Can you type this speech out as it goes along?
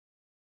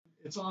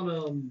It's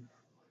on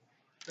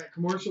that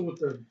commercial with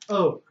the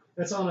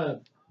that's on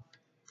a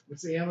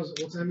what's the Amazon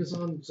what's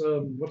Amazon's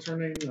what's her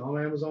name on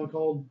Amazon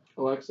called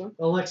Alexa.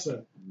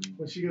 Alexa.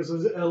 When she goes,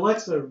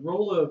 Alexa,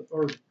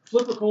 or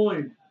flip a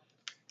coin.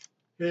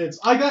 Heads.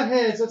 I got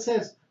heads. That's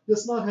heads.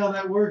 That's not how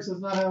that works. That's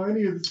not how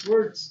any of this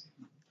works.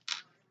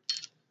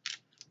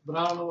 But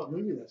I don't know what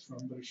movie that's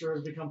from. But it sure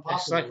has become popular.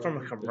 It's like from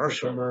a commercial.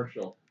 It's a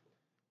commercial.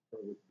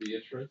 With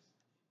Beatrice.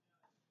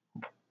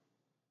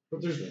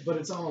 But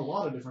it's on a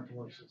lot of different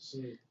commercials. So.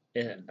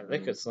 Yeah, I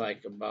think it's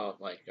like about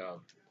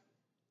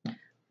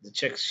the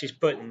chick. She's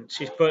putting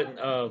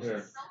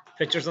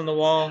pictures on the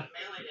wall.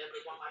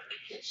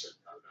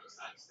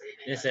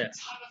 Is it?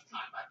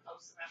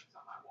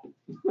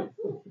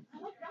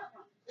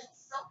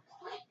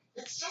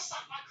 It's just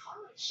like my car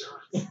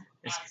insurance.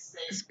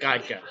 It's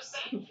Geico. I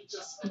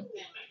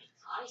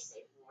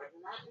save more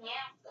than that in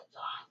half the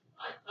time.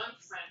 I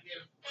unfriend you.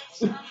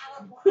 That's not how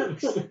it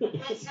works.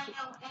 That's not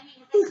how any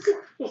of this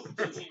works.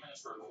 15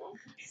 minutes for a quote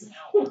is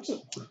how it works.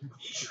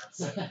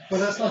 But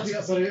that's not the.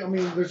 But I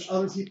mean, there's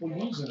other people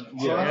using it.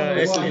 So I don't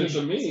know it's why. It's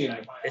a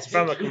meme. It's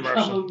from a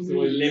commercial. It's the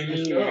way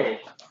memes go.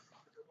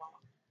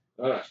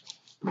 Alright.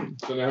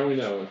 So now we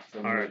know it's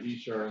from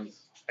Esurance.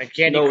 A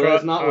Candy No, Crush.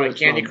 that's not where it's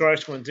Candy from.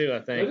 Crush one too, I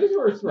That think. is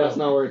where it's from. That's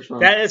not where it's from.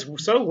 That is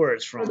so where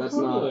it's from. That's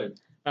not.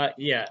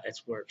 Yeah,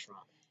 it's where it's from.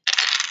 So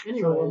we're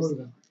Anyways,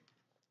 moving.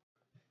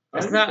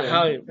 That's not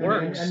how it And,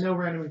 works. and no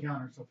random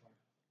encounters so far.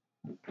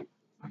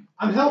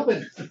 I'm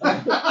helping.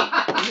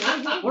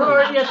 we're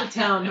already at the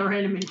town. No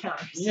random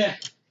encounters. Yeah.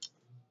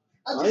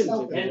 I'm I just didn't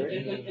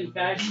helping. think In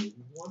fact, You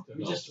want to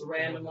we know. just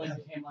randomly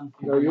became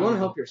unfeasible. No, you want to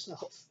help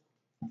yourself.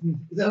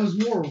 That was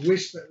more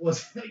wish that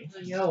was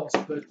anything else,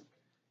 but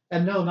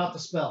and no, not the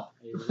spell.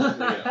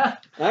 Yeah.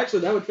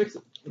 Actually, that would fix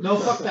it. No,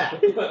 fuck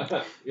that.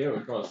 Yeah, it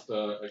would cost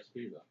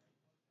XP though.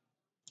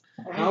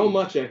 How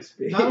much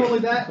XP? Not only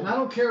that, and I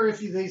don't care if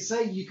they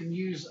say you can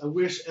use a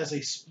wish as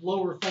a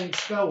slow or faint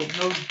spell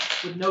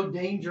with no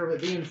danger of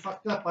it being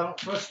fucked up. I don't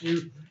trust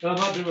you, and I'm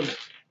not doing it.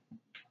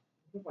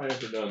 What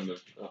have I ever done to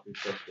not be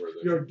trustworthy?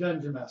 You're a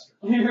dungeon master.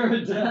 You're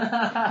a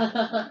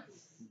done.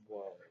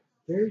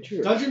 Very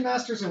true. Dungeon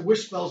masters and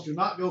wish spells do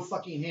not go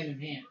fucking hand in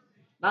hand.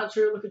 Not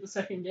true. Look at the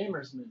second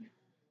Gamers movie.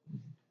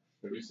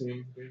 Have you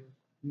seen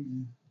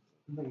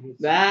Gamer?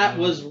 That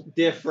was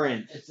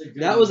different. It's a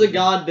good That was a movie.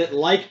 god that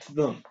liked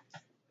them.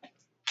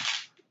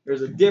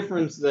 There's a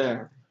difference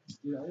there.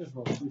 Dude, I just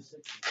rolled 260.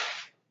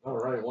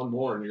 Alright, one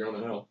more and you're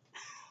going to hell.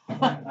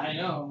 I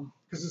know.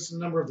 Because it's the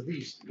number of the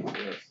beast.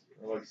 Yes.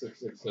 I like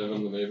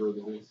 667, the neighbor of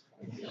the beast.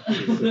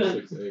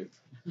 668.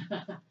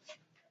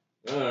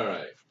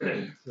 Alright.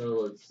 So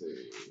let's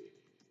see.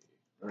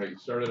 Alright, you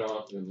started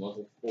off in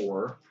level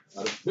 4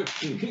 out of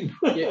 15.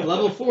 Yeah,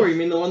 level 4, you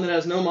mean the one that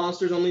has no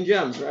monsters, only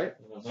gems, right?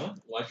 Uh-huh.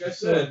 Like I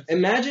said.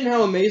 Imagine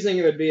how amazing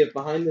it would be if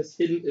behind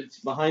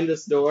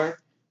this door,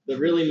 the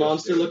really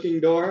monster-looking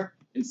door,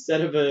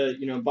 instead of a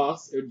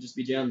boss, it would just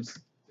be gems.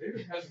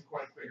 David hasn't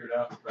quite figured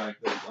out the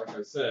fact that, like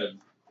I said,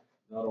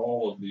 not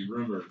all of the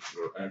rumors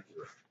were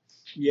accurate.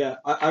 Yeah,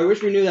 I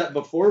wish we knew that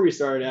before we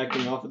started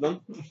acting off of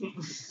them.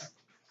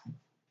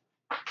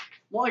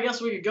 Well, I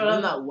guess we could go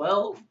down that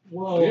well.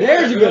 Whoa.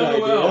 There's a good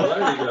idea. Well,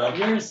 there you go.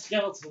 You're a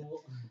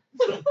skeletal.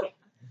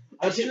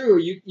 That's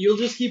true. You'll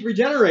just keep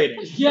regenerating.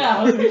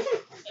 Yeah.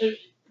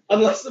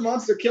 Unless the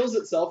monster kills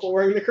itself while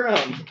wearing the crown.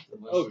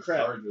 Unless Oh, it's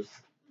crap. charges.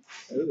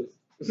 Ooh.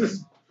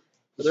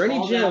 Are there any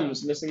Fall down.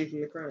 gems missing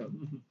from the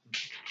crown?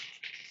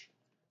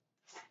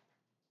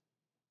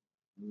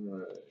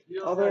 Right.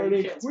 Are there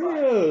any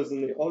queers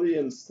in the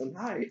audience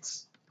tonight?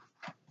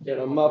 Get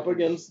them up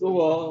against the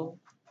wall.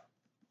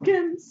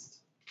 Against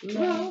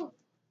the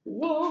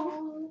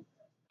wall.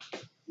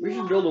 We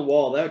should build a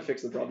wall. That would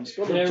fix the problem. Just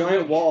build a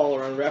giant wall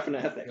around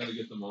Raphanathic. Gotta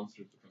get the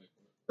monsters to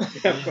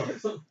fight. Yeah, of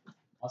course.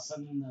 I'll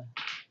send them the.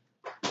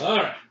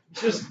 Alright.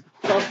 Just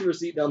toss the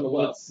receipt down the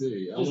well. Let's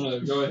see. I'm going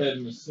to go ahead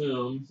and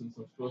assume, since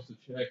I'm supposed to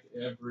check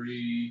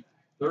every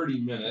 30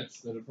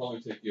 minutes, that it'll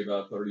probably take you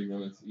about 30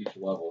 minutes each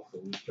level. So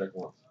we'll just check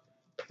once.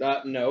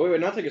 No, it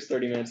would not take us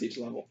 30 minutes each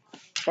level.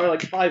 Probably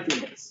like 5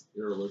 minutes.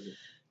 You're a lizard.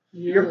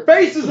 Your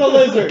face is a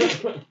lizard!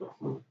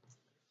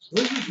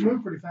 Lizards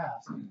move pretty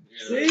fast.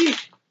 See?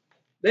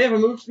 They have a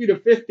move speed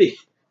of 50.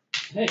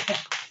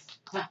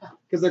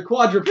 Because they're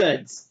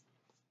quadrupeds.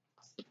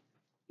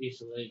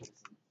 Each leg.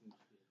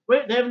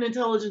 Wait, they have an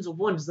intelligence of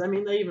 1. Does that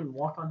mean they even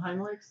walk on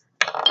hind legs?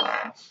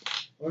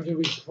 Or do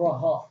we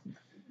crawl?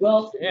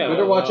 Well, Yeah,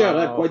 Better watch out,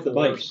 I have quite the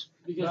bite.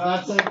 because I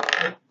that's. think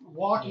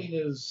walking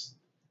is.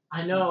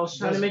 I know. I was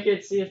trying to make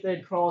it see if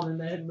they'd crawled and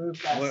they'd move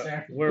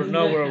faster. We're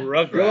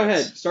Rugrats. Go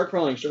ahead, start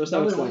crawling. Show us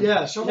how it's done.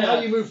 Yeah, show me how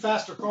you move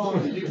faster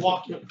crawling than you do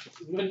walking.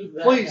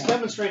 Please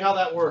demonstrate how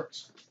that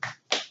works.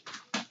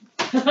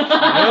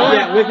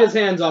 Yeah, with his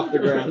hands off the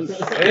ground. His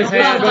It's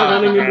hands about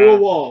off the running into ground. a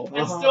wall.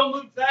 It still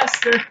moved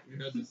faster.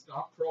 You had to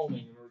stop crawling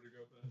in order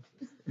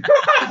to go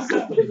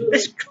faster.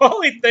 This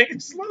crawling thing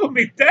is slowing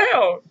me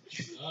down.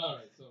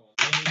 Alright, so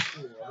on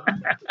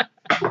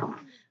level 4.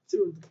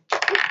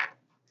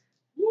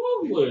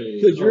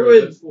 Lovely. The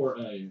druid- That's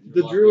 4A. You're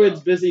The locked druid's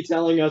out. busy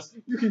telling us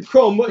you can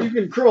crawl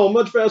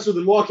much faster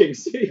than walking.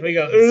 See? Here we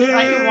go. See,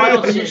 I can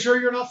wild Are you shape. sure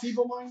you're not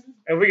feeble-minded?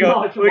 And we No, go.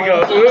 I can We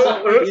wild shape.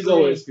 go. He's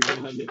always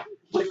feeling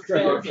like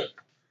Craig. Perfect.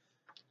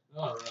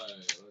 All right.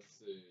 Let's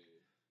see.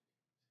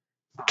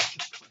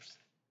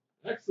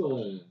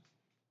 Excellent.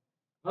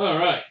 All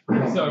right.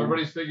 So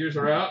everybody's figures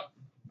are out.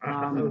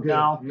 No. No,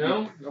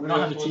 don't nobody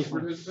have else a wants to T4.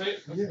 participate.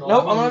 Yeah.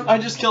 Nope, I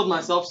just killed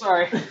myself.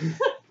 Sorry.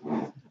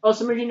 Oh,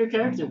 so make a new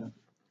character then.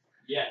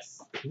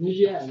 Yes.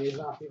 Yeah, he's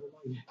not people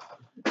like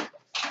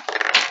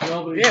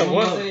Yeah, He's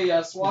what?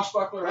 a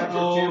swashbuckler active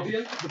Oh.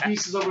 champion. The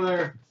pieces over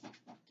there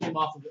came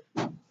off of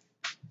it.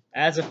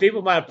 As a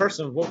feeble-minded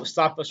person, what would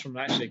stop us from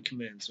actually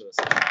committing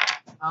suicide?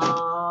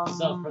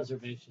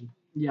 self-preservation.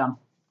 Yeah.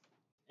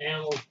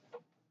 Animal.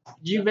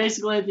 You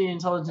basically have the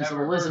intelligence of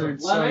a Ever heard lizard,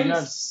 of so you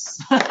lemmings?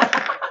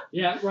 have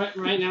Yeah,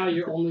 right now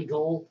your only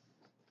goal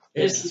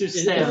is to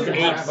stay is on to the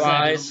Eat have ground.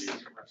 flies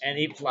sex and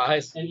eat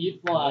flies. and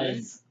eat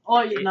flies.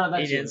 Oh, no,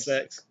 that's Eat yours.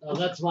 insects. Oh,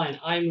 that's fine.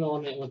 I'm the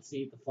one that wants to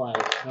eat the flies.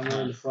 I'm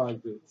wearing the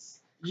frog boots.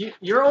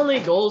 Your only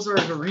goals are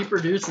to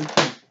reproduce and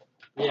eat.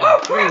 Yeah. Oh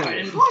crap! I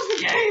didn't close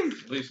the game.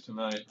 At least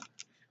tonight.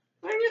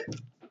 Dang it!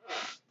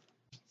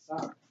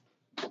 Stop.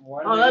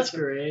 Oh, that's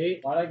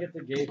great. Why'd I get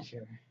the gay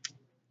chair?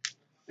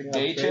 The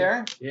gay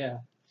chair? Yeah.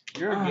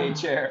 You're a gay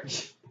chair.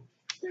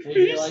 Hey,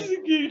 do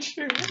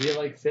you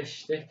like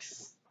fish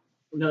sticks?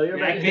 No, you're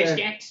back there.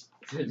 sticks?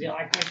 Do you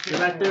like fish You're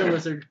back there,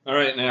 lizard. All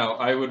right. Now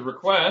I would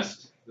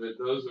request that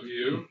those of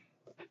you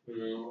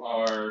who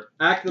are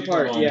Act the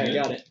part. Yeah,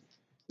 feeble-minded, got it.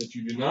 that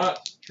you do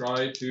not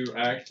try to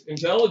act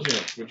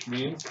intelligent, which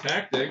means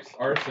tactics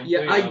are simply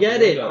Yeah, I out get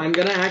the it. window. I'm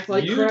gonna act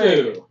like you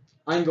Craig. do,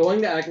 I'm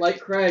going to act like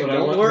Craig. but I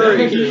Don't want worry.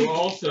 them to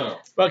also.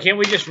 But can't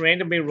we just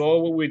randomly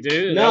roll what we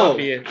do? No. That would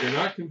be You're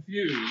not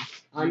confused.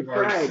 I'm you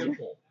are Craig.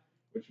 simple,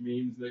 which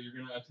means that you're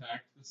going to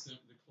attack the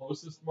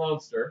closest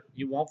monster.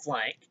 you won't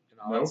flank and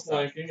all No that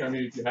stuff. flanking. I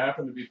mean, if you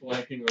happen to be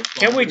flanking, that's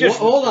Can we fine. just-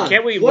 Hold on.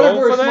 Can't we what if roll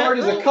we're for that? smart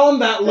as a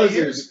combat Hey,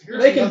 lizard? here's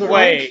They can another-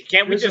 flank. Wait,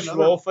 can't we Here's just another-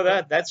 roll for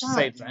that? That's the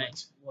same thing. If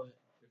that's how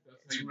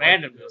It's you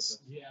like to do randomness. it.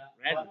 Yeah.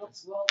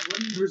 Randomness. Well, what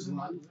do you Here's do?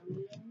 another-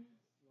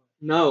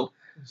 No.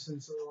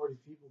 Since they're already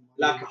feeble-minded.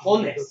 La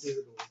cojones. go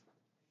through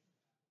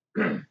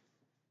the door.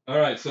 All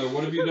right. So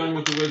what have you done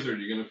with the wizard?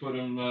 You going to put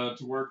him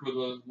to work with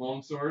a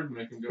longsword and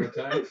make him go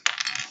attack?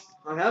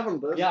 I have them,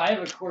 but Yeah, I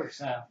have a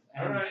quarterstaff.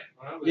 All right.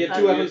 Well, You have then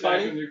two we weapons attack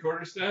fighting? with your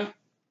quarterstaff.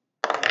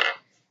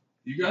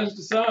 You guys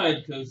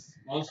decide, because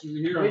monsters are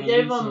here. We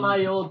gave him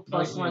my old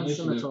plus one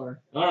initiative. scimitar.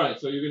 All right.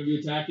 So you're going to be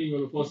attacking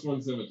with a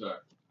 +1 scimitar.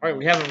 All right,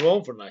 we haven't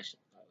rolled for nice.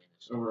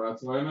 So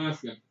that's why I'm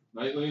asking.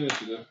 Knightly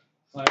initiative.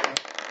 What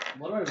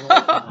do I roll for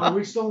that? Are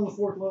we still on the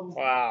 4th level?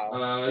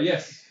 Wow.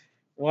 Yes.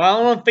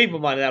 Well, I'm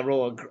feeble-minded. I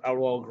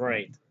roll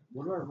great.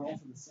 What do I roll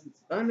for the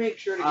scimitar? I make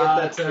sure to get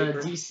that It's a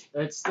paper.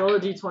 it's still a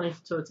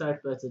D20 to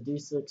attack, but it's a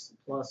D6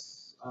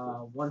 plus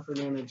 1 for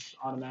damage,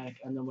 automatic,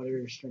 and then whatever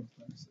your strength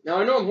is. Now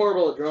I know I'm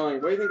horrible at drawing.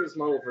 What do you think of this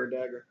model for a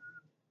dagger?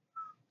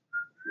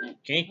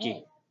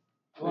 Kinky.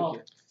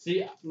 Well,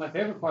 see, my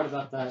favorite part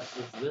about that is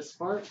this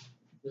part,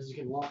 is you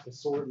can lock the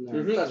sword in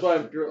there. That's why I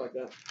drew it like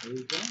that. There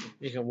you go.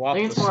 You can I walk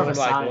think the it's more of a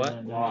sword like side what?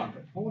 than I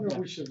wonder if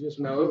we should just.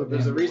 No,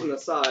 there's a reason the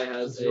Sai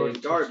has a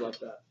guard like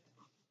that.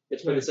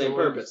 It's for the same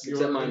purpose,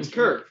 except mine's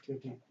curved. So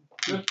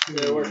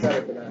it works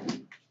better for that.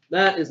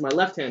 That is my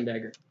left-hand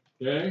dagger.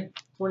 Okay.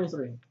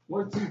 23.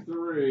 1, 2,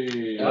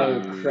 3.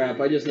 Oh crap!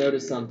 I just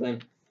noticed something.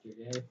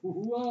 Okay.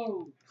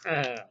 Whoa.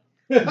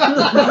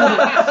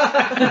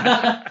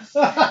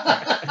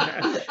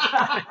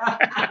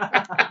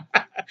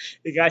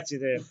 He got you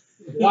there.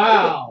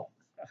 Wow.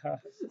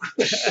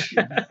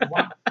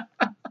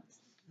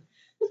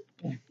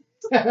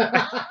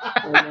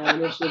 And my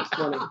initiative's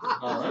 20.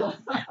 All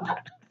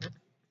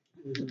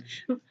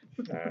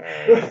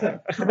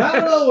Come out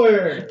of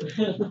nowhere.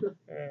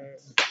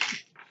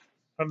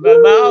 From the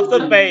mouth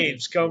of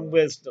babes come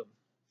wisdom.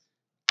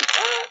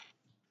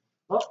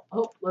 Oh,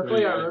 right.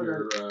 luckily I So you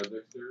wrote add it. your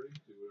dexterity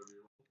to whatever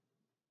you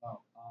Oh,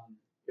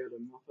 Get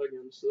him up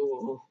against the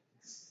wall.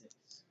 6.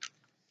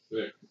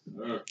 6.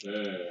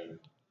 Okay.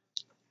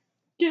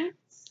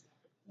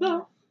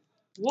 The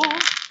wall.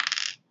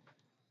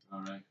 All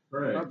right.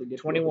 Great. Hard to get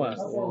 21.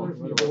 How far away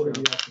from the door do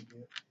you have to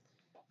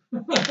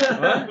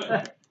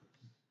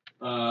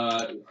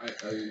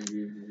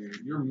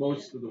get? You're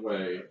most of the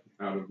way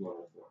out of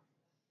level 4.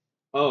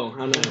 Oh,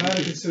 I I kind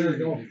of consider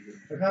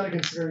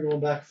going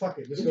back. Fuck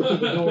it, just go through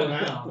the door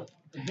now.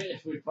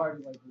 If we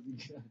party like we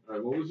did. All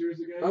right. What was yours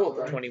again? I will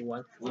try.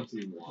 21.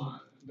 21.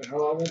 The hell,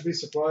 I won't be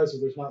surprised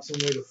if there's not some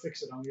way to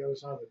fix it on the other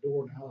side of the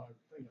door now that I'm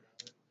thinking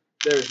about it.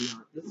 There's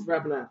not. This is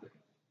wrapping up.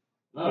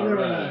 All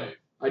right.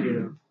 I do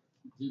know.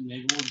 Dude,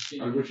 maybe we'll just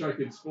get I wish I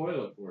could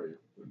spoil it for you,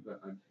 but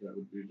that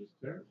would be just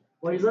terrible.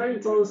 Well, he's already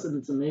told us that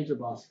it's a major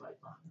boss fight.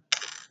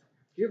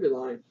 You'd be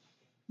lying.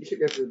 You should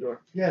go through the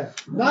door. Yeah,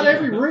 not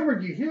every rumor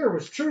you hear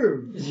was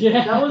true.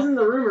 Yeah. That wasn't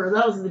the rumor,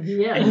 that was the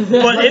DM.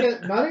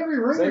 But Not every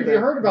rumor Same you thing.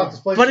 heard about this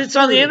place. But was it's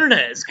on the true.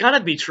 internet. It's gotta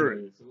be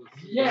true.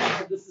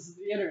 Yeah, this is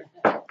the internet.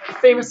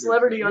 Famous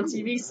celebrity on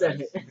TV said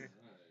it.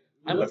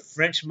 I'm a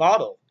French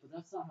model. But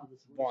that's not how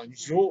this works.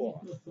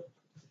 Bonjour.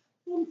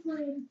 One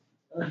friend.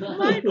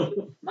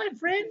 My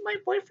friend, my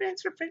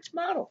boyfriend's a French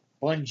model.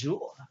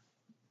 Bonjour.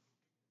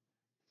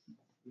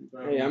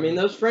 Hey, I mean,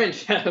 those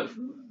French have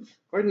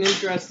quite an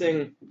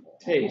interesting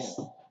taste.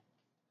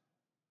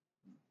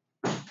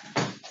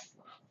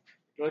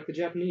 They're like the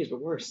Japanese,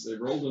 but worse. They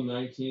rolled a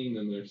 19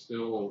 and they're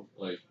still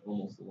like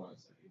almost the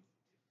last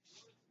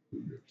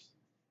second.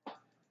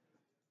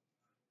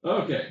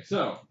 Okay,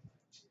 so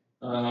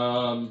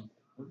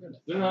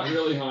they're not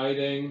really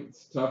hiding.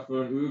 It's tough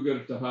for an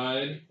Uga to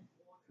hide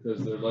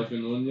because they're like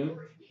an onion.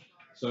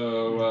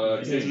 So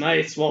This is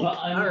nice. Well,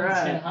 Onions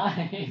Alright. can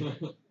hide.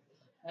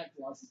 Heck,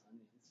 lost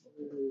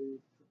onions.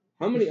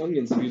 how many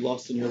onions have you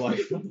lost in your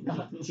life?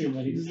 Not too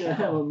many. Just gonna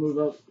have a move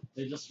up.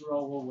 They just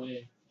roll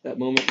away. That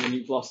moment when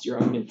you've lost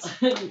your onions.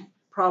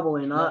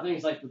 Probably not.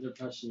 Nothing's like the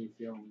depression you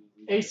feel when you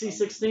lose AC onions.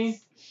 16.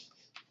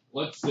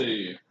 let's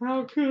see.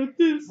 How could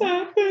this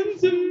happen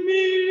to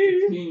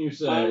me? 15 you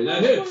say.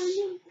 That hits.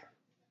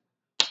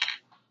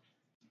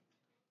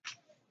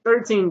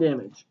 13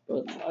 damage.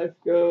 But life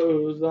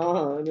goes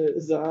on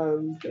as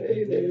I'm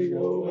fading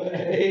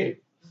away.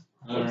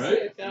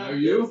 Alright, now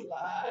you.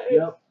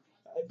 Yep.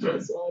 I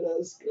just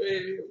wanna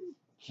scream.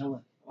 Kill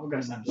it.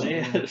 Ogres have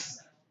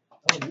Yes.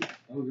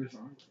 Ogres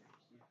aren't.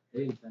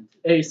 They invented.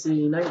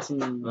 AC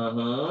 19.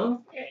 Uh-huh.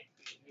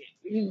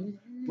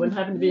 Wouldn't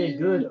happen to be a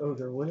good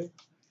ogre, would it?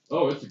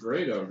 Oh, it's a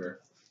great ogre.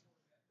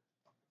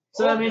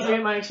 So that means I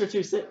get my extra 2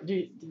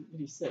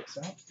 d6,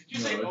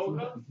 right?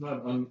 No, it's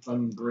not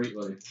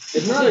ungreatly.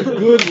 It's not a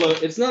good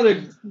it's not a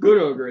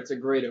good ogre, it's a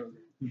great ogre.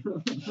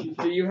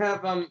 Do you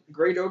have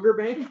great ogre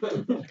bane?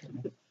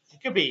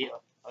 It could be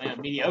a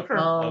mediocre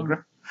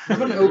ogre. How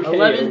about an okay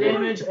 11 ogre?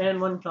 damage and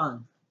 1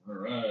 con.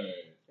 Alright.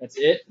 That's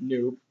it?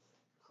 Noob.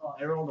 Oh,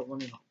 I rolled a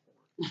 1 and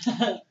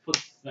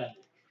Pathetic.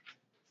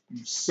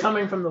 a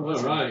coming from the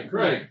wizard. Alright,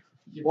 Craig.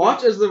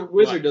 Watch as the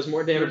wizard does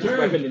more damage with Your a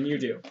turn. weapon than you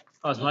do.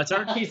 Oh, it's my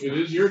turn? It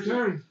is your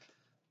turn.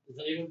 Is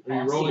that even Are you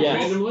possible? rolling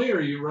Yes. randomly or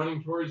are you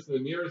running towards the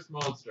nearest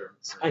monster?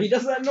 He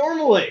does that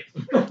normally.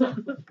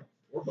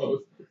 Or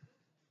both.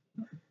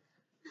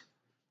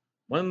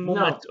 One No,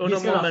 moment, uno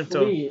he's gonna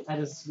momento. flee at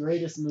his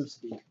greatest move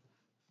speed.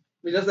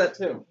 He does that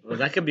too. Well,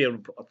 that could be a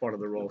part of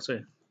the roll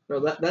too. No,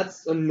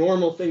 that's a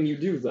normal thing you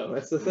do though.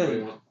 That's the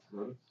thing.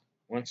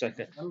 1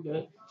 second. I'm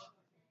good.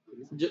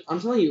 I'm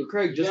telling you,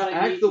 Craig, just gotta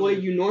act eat the way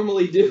your- you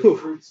normally do.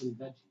 Fruits and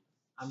veggies.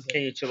 I'm good.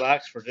 Can you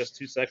chillax for just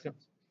 2 seconds?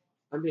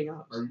 I'm being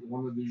honest. Are you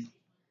one of these?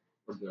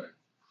 Okay.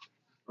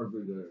 Or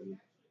the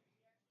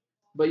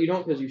But you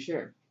don't because you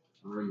share.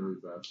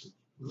 rude bastard.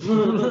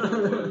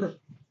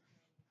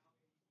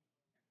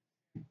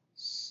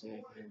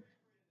 7,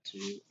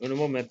 2, uno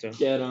momento.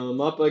 Get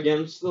him up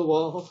against the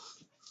wall.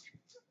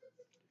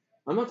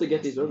 I'm about to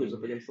get these ogres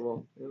up against the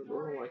wall. I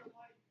don't like it.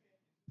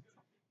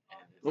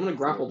 I'm gonna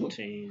grapple them.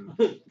 14,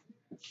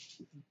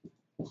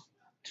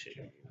 2,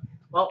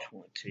 Well,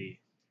 20.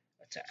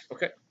 Attack.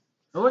 Okay.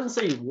 I wouldn't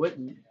say you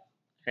wouldn't.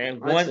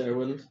 And I'd say I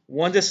wouldn't.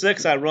 1 to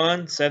 6, I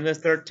run. 7 to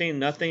 13,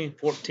 nothing.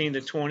 14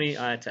 to 20,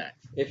 I attack.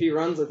 If he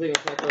runs, I take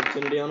attack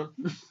opportunity on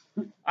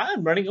him.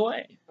 I'm running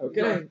away.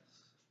 Okay.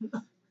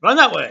 Run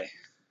that way.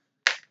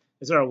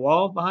 Is there a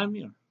wall behind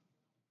me?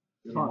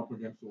 Get him up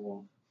against the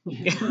wall.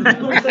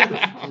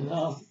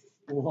 No.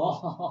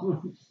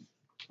 Wow.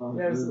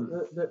 There's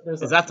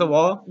Is that the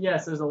wall?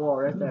 Yes, there's a wall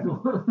right there.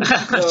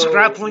 I'm So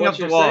scrappling what up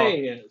the you're wall.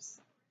 saying is,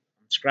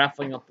 I'm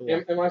scrappling up the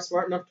wall. am I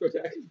smart enough to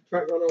attack and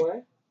try to run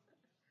away?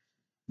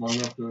 Long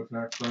enough to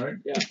attack Craig?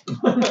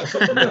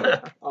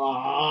 Yeah.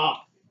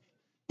 Ah,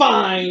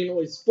 fine.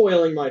 Always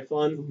spoiling my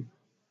fun.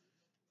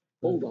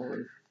 Hold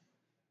on.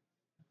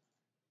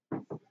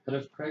 But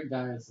if Craig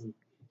dies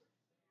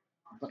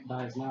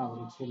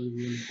now, it's really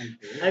really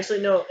unfair.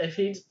 Actually, no. If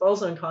he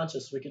falls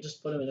unconscious, we could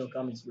just put him in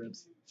Okami's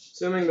ribs.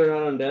 Assuming they're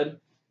not undead.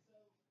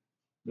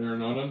 They're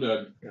not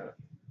undead.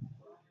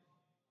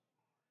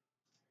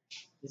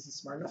 Is he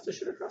smart enough to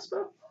shoot a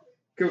crossbow?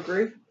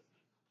 Kukri.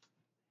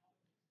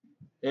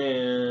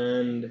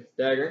 And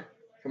dagger.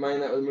 Combine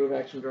that with move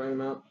action, drawing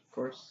them out, of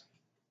course.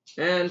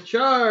 And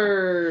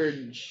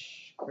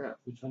charge! Crap.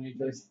 Which one are you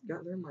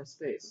They're in my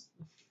space.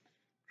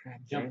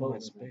 Jump Damn, over my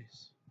them.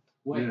 space.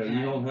 Wait, Yeah,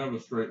 you don't have a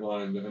straight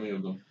line to any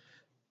of them.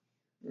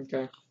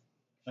 Okay.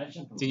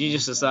 Did you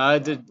just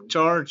decide to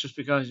charge just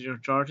because you're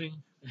charging?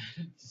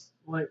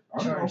 Wait, I'm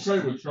charge.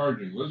 okay with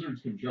charging.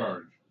 Lizards can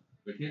charge.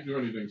 They can't do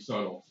anything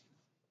subtle.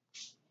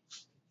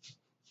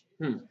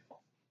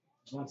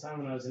 One time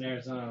when I was in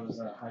Arizona, I was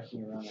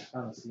hiking around. I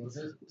found this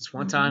lizard. It's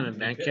one time in I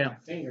band bit camp.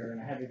 my finger,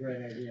 and I had a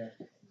great idea.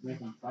 Make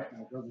him fight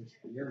my brother's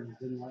ear, and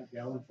he didn't like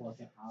going for like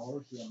an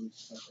hour. So I was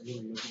just like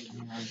really looking at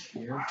him on his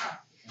ear,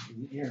 like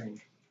an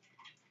earring.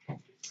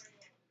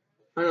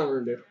 I know what we're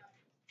gonna do.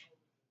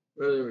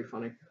 Really, really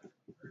funny.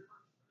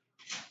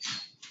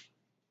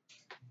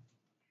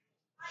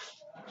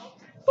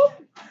 Boop.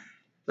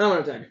 Now I'm gonna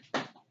attack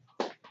it.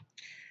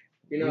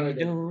 You know what I We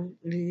did. don't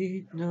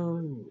need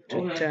no to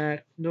Okay.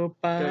 attack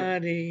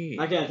nobody.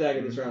 I can't attack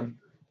it this round.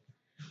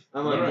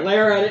 I'm gonna Alright.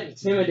 glare at it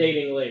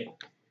intimidatingly.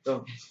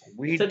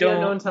 We Said you had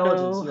don't no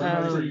intelligence, know you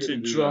how have no- to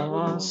do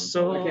draw that.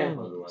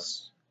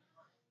 swords.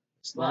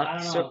 It's Well, I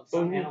not don't so know,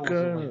 some animals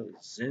are like-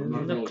 ogres I'm in not the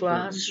really certain you can do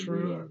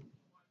classroom.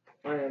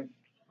 I am.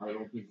 I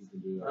don't think you can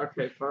do that.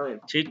 Okay, fine.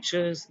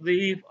 Teachers,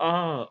 leave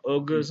our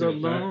ogres You can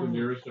attack the alone.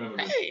 nearest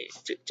enemy. Hey,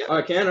 teacher, Oh,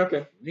 I can?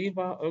 Okay. leave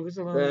our ogres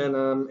alone.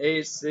 Then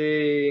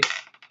AC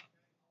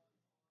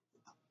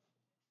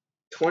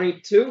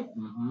 22.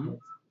 Mm-hmm.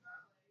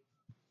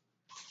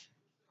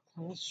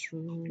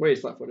 Classroom. Wait,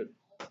 he's flat-footed.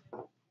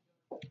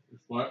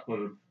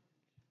 Flat-footed.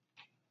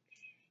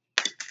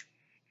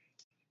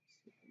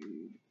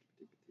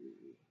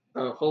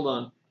 Oh, hold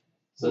on.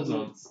 So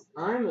Hold on.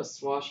 I'm a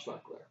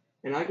swashbuckler,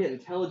 and I get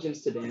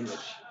intelligence to damage.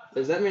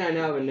 Does that mean I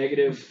now have a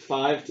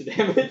 -5 to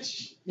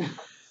damage?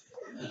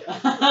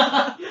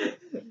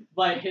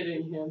 By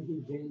hitting him,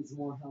 he gains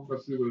more health.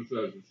 Let's see what it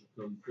says. It's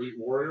a complete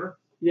warrior.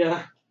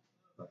 Yeah.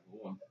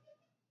 Hold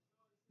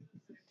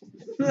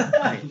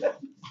Damn,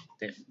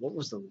 what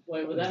was the?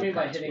 Wait, would that mean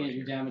by hitting it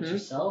you damage Hmm?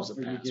 yourself, What was or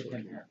the you give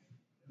password? him hurt?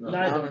 on.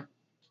 Neither.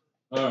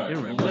 Alright. You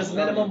remember. There's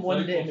minimum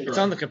 1 damage. It's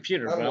on the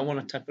computer, but I want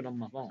to type it on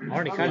my phone. I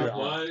already I'm kind not of.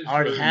 Applies I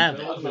already for have it.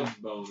 intelligence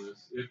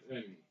bonus, if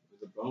any,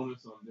 is a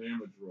bonus on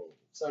damage rolls.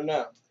 So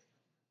no.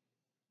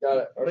 Got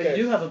it. But you Okay.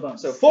 do have a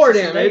bonus. So 4 It's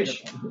just a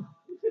damage.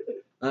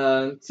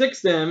 negative.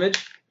 6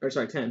 damage. Or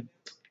sorry, 10.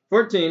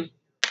 14.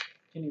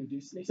 Can you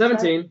do sneak attack?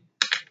 17.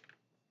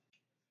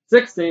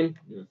 16.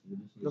 Yes, you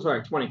do No,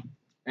 sorry, 20.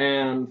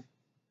 And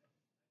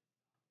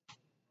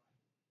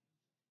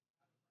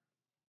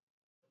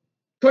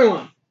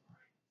 21.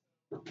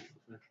 You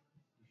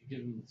give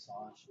him a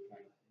massage.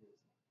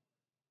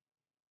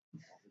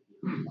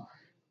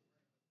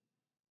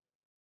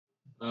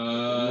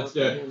 It's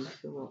dead.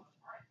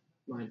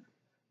 Mine.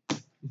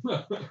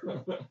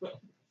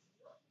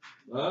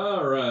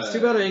 Alright. It's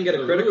too bad I didn't get a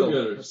So critical.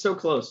 go-getters. It's so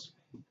close.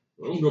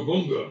 Bunga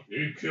bunga,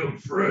 he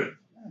killed Fred.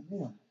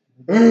 What?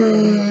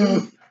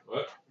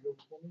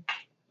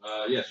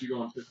 Yes, you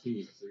go on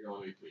 15, so you go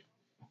on 18.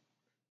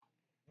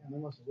 They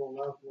must have rolled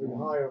out really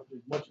high after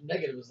as much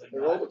negative as they They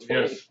rolled got. a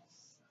 20. Yes.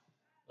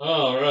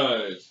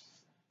 Alright.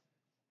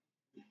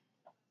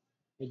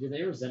 Hey, do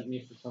they resent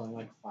me for killing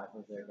like 5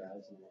 of their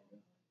guys? In one go?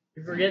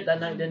 You forget that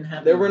night didn't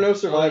happen. There were no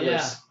survivors.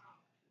 yeah.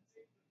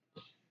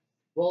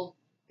 Well,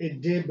 It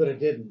did, but it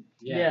didn't,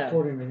 Yeah.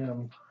 according to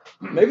him.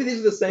 Maybe these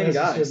are the same As he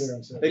guys. stood there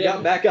and said. They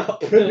got back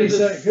up. Could be.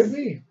 Could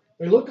be.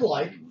 They look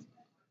alike.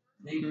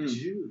 they Hmm.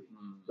 do.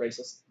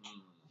 Racist.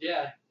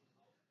 Yeah.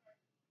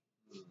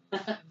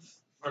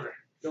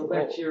 Go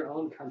back to your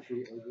own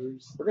country,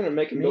 ogres. We're gonna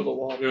make him build a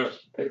wall. Yes.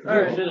 Pay for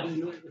Alright. it.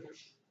 You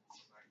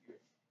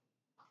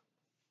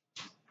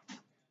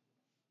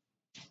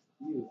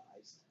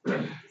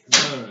Alright.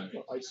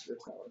 I'll ice your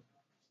tower.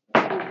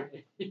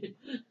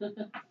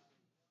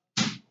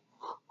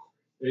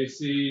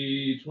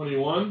 AC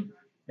 21.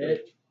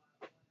 Hit.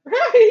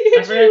 I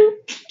hit you.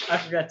 I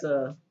forgot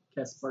to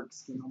cast Spark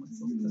Skin on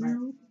myself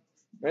tonight.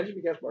 Imagine if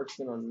you got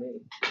Barkskin on me.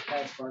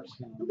 That's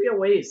Barkskin. It'll be a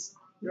waste.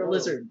 You're a No.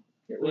 lizard.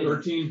 Get rid.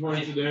 13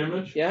 points of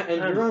damage. Yeah,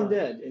 and I'm you're fine.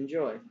 undead.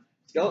 Enjoy.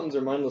 Skeletons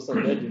are mindless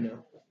undead, you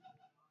know.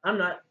 I'm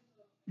not.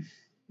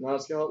 Not a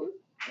skeleton?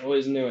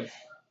 Always knew it.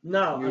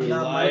 No, You I'm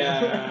not.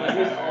 liar.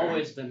 We've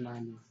always been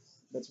mindless.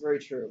 That's very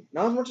true.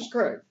 Not as much as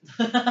Craig.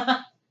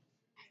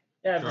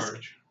 Yeah,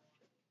 Charge.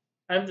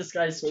 I have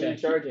disguise So you're check.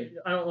 charging.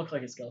 I don't look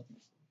like a skeleton.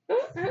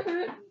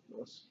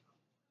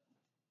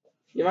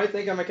 You might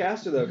think I'm a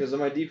caster though, because of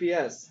my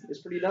DPS.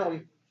 It's pretty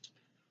dumb.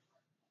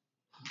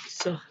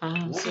 So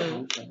how's it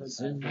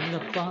in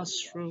the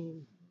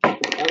classroom? I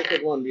would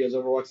pick one because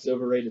Overwatch is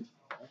overrated.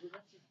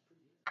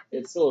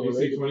 It's still AC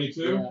overrated.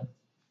 22. Yeah.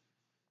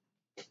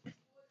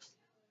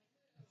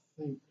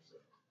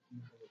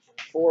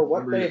 For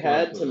what they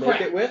had to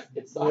make it with,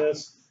 it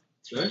sucks.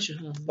 Yes.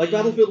 Okay. Like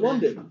Battlefield 1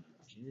 did.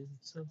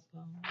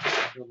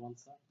 Good one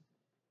side.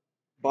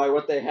 By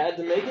what they had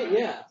to make it,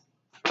 yeah.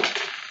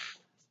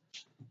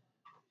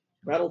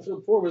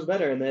 Battlefield 4 was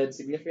better, and they had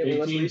significantly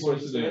less 18 points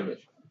resources of to make damage.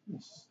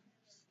 it.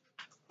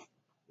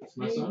 That's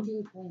my son.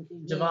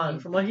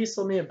 Javon, from what he's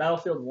told me at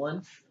Battlefield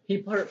 1, he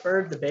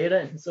preferred the beta,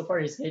 and so far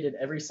he's hated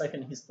every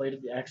second he's played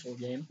of the actual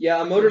game.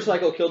 Yeah, a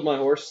motorcycle killed my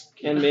horse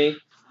and me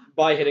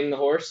by hitting the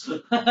horse.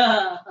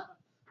 I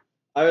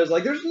was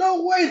like, "There's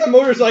no way the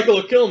motorcycle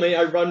will kill me."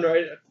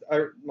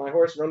 My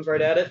horse runs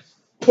right at it.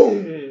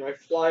 Boom! I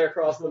fly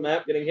across the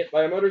map, getting hit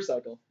by a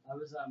motorcycle. I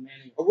was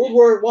manning. A World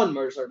War I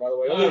motorcycle, by the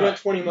way. Only Alright. went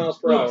 20 miles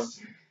per hour.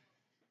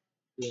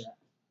 Yeah.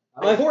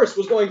 My horse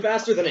was going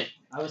faster than it.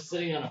 I was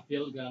sitting on a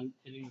field gun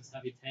hitting this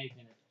heavy tank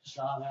and it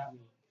shot at me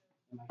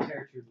and my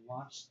character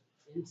launched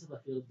into the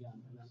field gun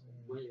and then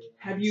away.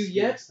 Have you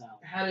yet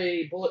had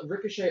a bullet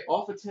ricochet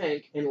off a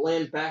tank and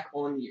land back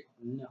on you?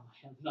 No,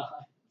 I have not.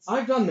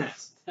 I've done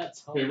that.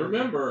 That's Okay, horrible.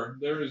 remember,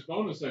 there is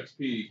bonus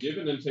XP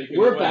given and taken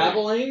We're away.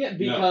 babbling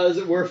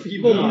because we're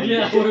feeble-minded.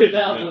 Yeah, we're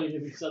battling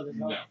it because of the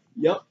No.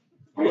 Yep,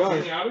 we are.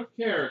 Talking out of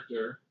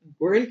character,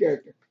 We're in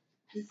character.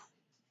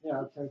 Yeah,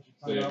 our character.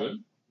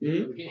 David,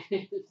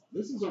 Mhm.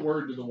 this is a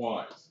word to the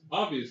wise.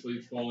 Obviously,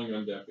 it's falling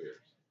on deaf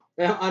ears.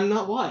 I'm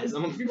not wise.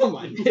 I'm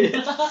feeble-minded.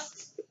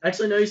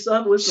 Actually, no, you still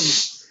have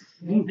wisdom.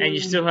 And you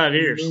still have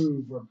ears.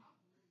 Move are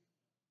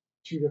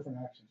 2 different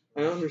actions.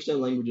 I don't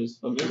understand languages.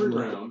 Every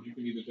round, you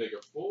can either take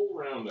a full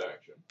round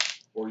action,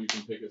 or you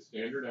can take a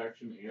standard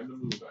action and a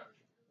move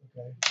action.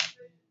 Okay.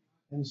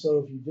 And so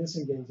if you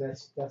disengage,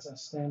 that's a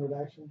standard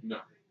action? No.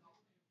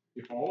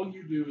 If all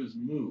you do is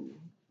move,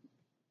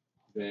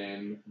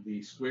 then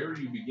the square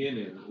you begin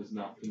in is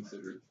not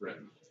considered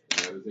threatened.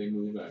 That is a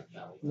move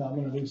action. No, I'm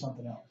going to do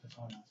something else. That's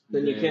fine.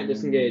 Then you can't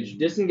disengage.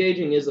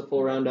 Disengaging is a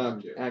full round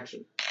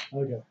action.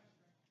 Okay.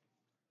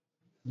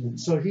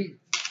 So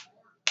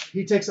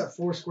he takes up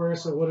 4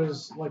 squares. So what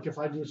is, like, if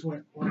I just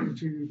went 1,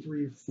 2,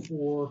 3,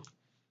 4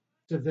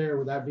 to there,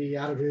 would that be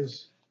out of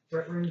his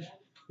threat range?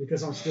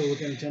 Because I'm still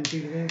within 10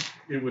 feet of him?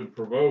 It would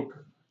provoke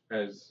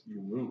as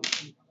you move.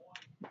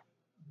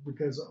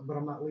 But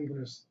I'm not leaving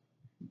his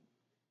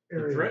It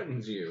area.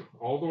 threatens you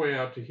all the way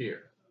out to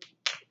here.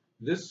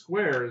 This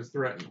square is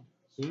threatened.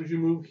 As soon as you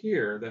move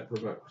here, that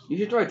provokes. You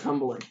should try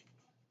tumbling.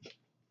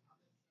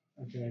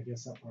 Okay, I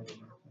guess that part of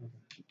it. Okay.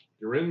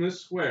 You're in this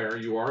square,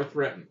 you are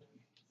threatened.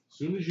 As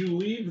soon as you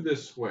leave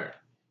this square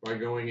by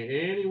going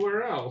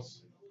anywhere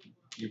else,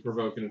 you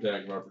provoke an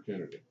attack of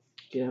opportunity.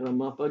 Get him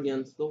up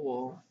against the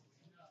wall.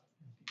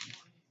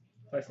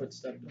 5 foot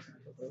step.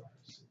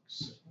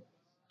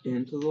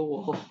 Into the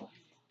wall.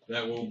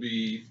 That will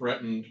be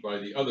threatened by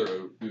the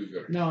other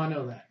Ugar. No, I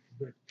know that.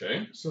 But,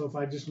 Okay? so if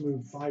I just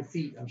move 5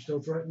 feet, I'm still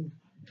threatened?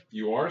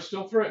 You are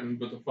still threatened,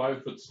 but the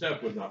 5-foot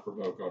step would not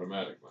provoke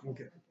automatically.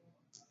 Okay.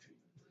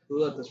 Who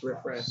let this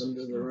riffraff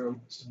into the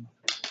room?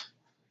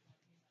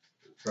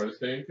 Try to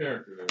stay in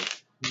character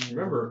there.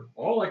 Remember,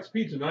 all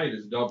XP tonight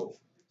is double.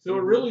 So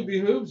it really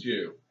behooves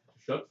you to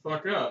shut the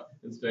fuck up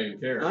and stay in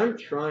character. I'm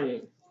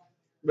trying.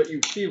 But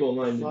you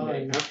feeble-minded me.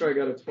 Fine. After I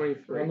got a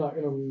 23. I'm not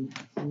going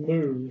to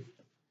move,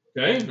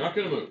 Okay? Not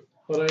gonna move.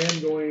 but I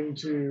am going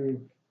to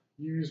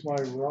use my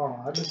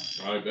rod.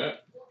 I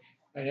bet.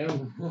 I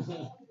am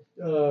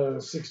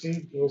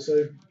 16, we'll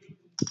say.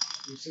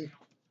 You see?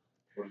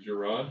 What is your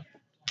rod?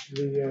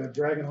 The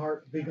Dragon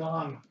Heart Be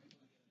Gone.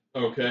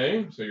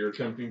 Okay, so you're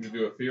attempting to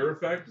do a fear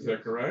effect, is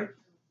that correct?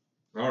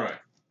 Alright.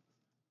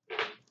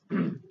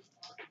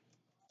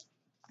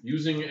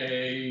 Using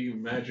a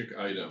magic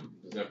item,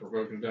 does that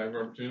provoke an attack of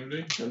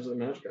opportunity? Depends what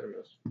the magic item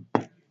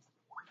is.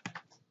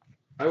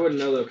 I wouldn't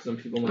know though because I'm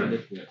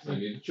feeble-minded. Yes, I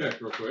need to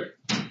check real quick.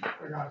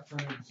 I got it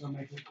printed, so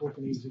make it quick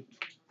and easy.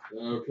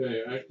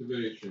 Okay,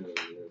 activation.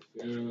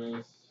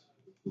 Yes.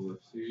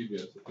 Proceed,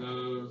 yes it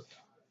does.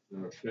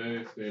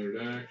 Okay,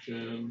 standard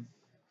action.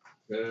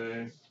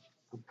 Okay.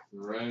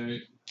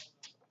 Alright.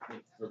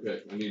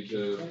 Okay, I need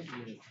to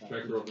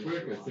check real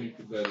quick. I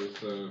think that is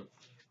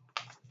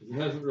it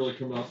hasn't really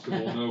come up, so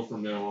we'll know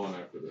from now on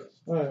after this.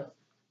 Alright.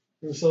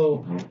 And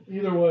so,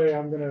 either way,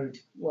 I'm going to,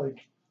 like,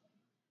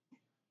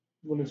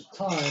 when it's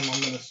time,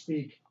 I'm going to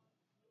speak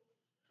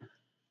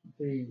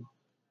the,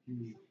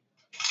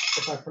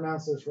 if I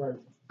pronounce this right,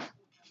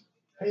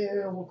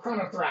 Hail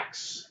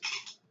Chronothrax.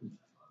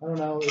 I don't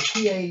know, it's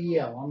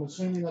P-A-E-L. I'm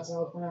assuming that's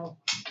how it's pronounced.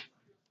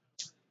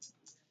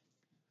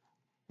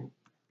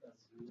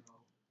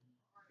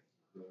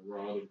 The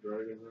Rod of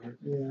Dragon, right?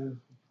 Yeah.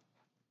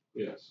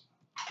 Yes.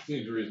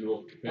 Seems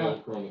reasonable.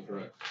 Hail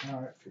Chronothrax.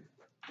 Alright.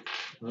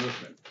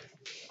 Okay.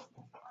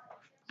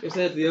 They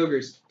said to the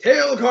ogres,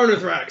 Tail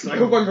Carnothrax! I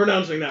hope I'm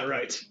pronouncing that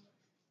right.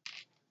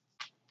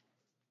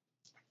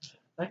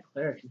 That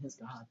cleric and his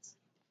gods.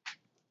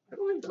 I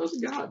don't think that was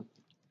a god.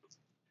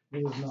 It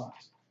is not.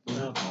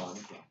 No.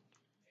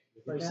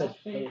 Like I said,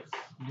 hey.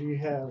 Do you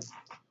have,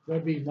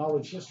 that'd be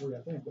knowledge history,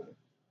 I think. But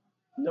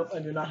Nope, I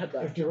do not have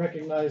that. if you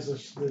recognize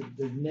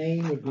the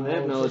name would be I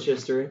have knowledge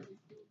history.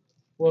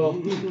 Well, I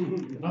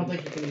don't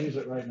think you can use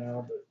it right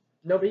now, but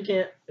Nope, you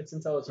can't. It's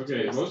intelligence.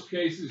 Okay, in based. most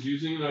cases,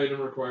 using an item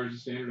requires a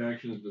standard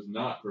action that does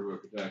not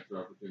provoke attack of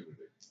opportunity.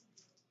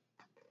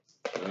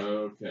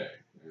 Okay,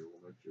 and we'll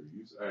make sure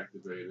use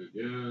activated.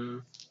 Yes.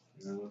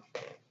 Yeah.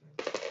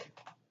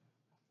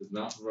 Does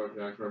not provoke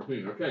attack of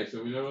opportunity. Okay,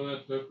 so we know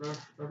that.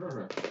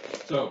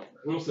 So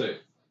we'll say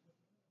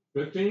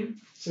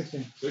 15,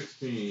 16.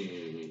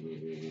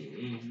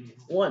 16.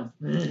 1.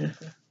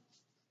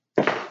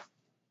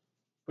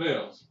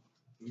 Fails.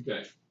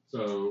 Okay,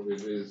 so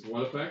it is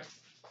what effect?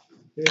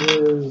 It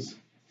is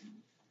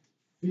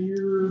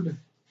feared.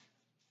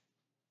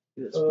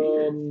 It's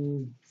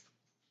weird.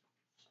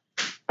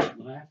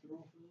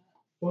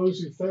 Foes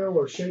who fail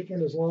are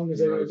shaken as long as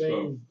they Right,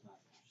 remain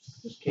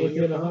Just can't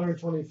within get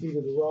 120 feet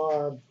of the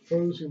rod.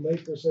 Foes who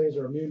make their saves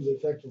are immune to the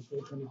effect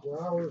for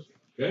 24 hours.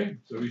 Okay,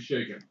 so he's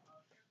shaken.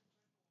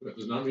 That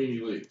does not mean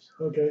he leaves.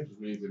 Okay. It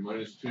means a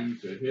 -2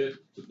 to hit,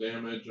 to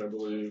damage, I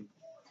believe.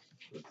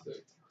 Let's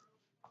see.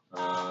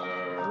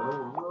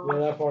 Yeah,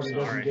 that part he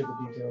doesn't Sorry. give the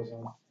details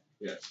on.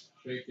 Yes,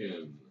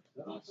 shaken,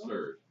 not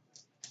stirred.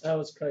 That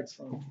was Craig's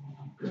phone.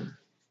 Put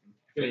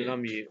Okay, it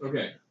on mute.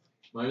 okay.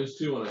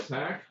 -2 on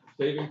attack,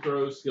 saving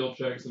throws, skill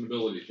checks, and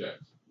ability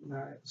checks.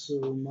 Alright, so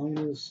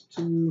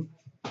 -2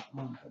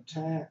 on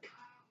attack,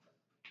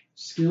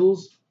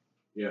 skills,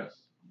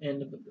 Yes.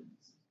 And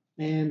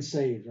and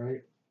save,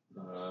 right?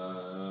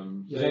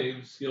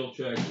 Save, skill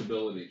check,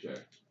 ability check,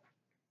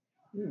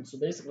 So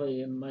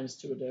basically, a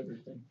 -2 to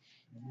everything.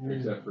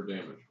 except for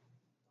damage.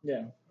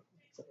 Yeah.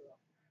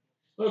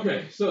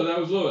 Okay, so that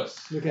was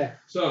Lewis. Okay.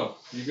 So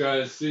you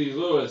guys see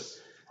Lewis.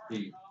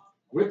 He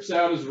whips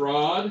out his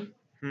rod.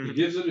 He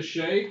gives it a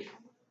shake,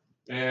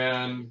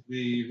 and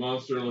the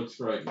monster looks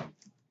frightened.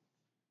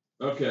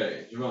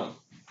 Okay, Javon.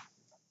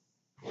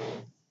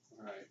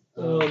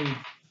 Alright.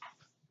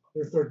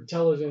 If their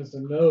intelligence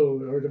to know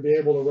or to be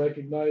able to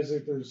recognize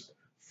if there's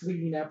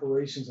fleeting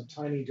apparitions of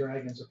tiny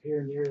dragons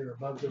appear near or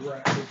above the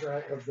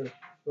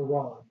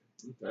rod.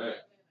 Okay.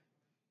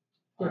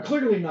 They're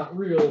clearly not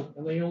real,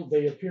 and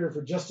they appear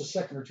for just a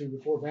second or two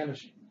before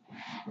vanishing.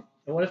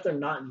 And what if they're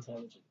not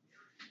intelligent?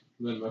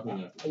 Then nothing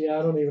happens. Yeah,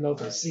 I don't even know if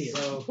they see it.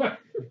 So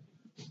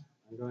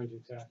I'm going to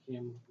attack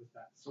him with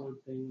that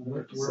sword thing.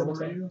 Where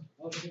were you?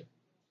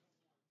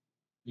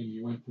 And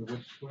you went to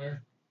which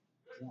square?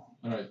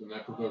 Alright, then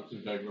that provokes an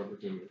attack of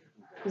opportunity.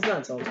 He's not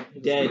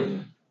intelligent.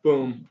 Dead.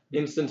 Boom.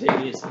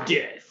 Instantaneous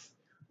death.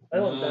 I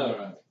don't know.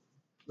 Alright.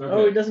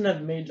 Oh, he doesn't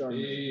have mage armor.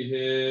 He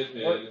hit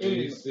Or an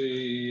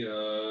AC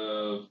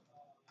of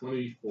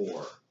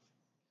 24.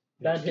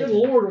 Bad hit. Good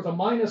lord, with a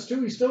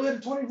 -2, he still hit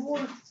a 24?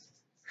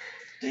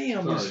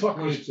 Damn, these Sorry,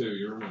 fuckers. 22,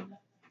 you remember.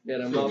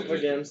 Get him up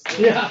against.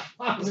 Yeah,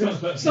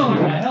 it's not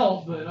gonna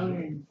help, but I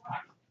mean.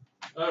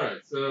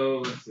 Alright, so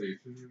let's see.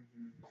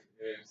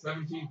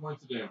 17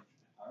 points of damage.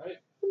 Alright.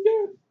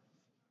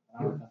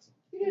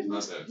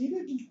 Not dead.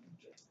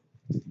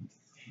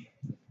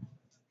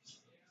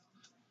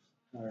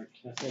 Alright,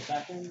 can I still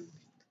attack him?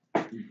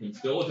 You can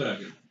still attack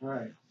him.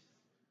 Alright.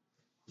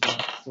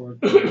 Sword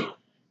 13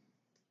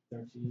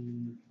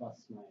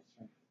 plus my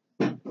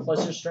strength.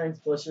 Plus your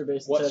strength, plus your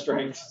base What attack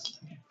strength? bonus,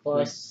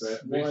 plus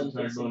That base 1.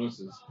 attack bonus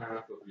is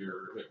half of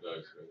your hit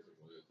dice,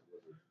 basically.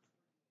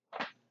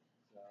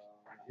 So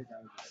I hit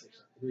that with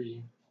a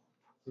 3.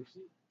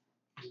 16.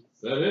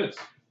 That hits.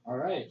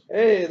 Alright.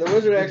 Hey, the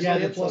wizard Did actually you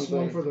add the hit +1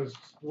 something. for the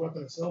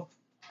weapon itself?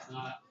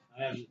 I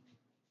haven't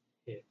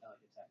hit attack.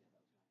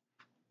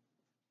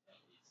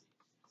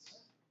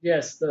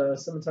 Yes, the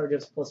scimitar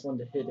gives +1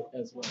 to hit it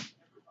as well.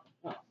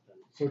 Oh, then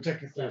So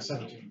technically a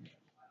 17.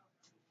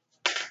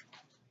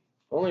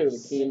 Only with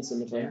a keen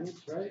scimitar.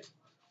 damage, right?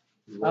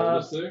 You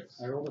rolled a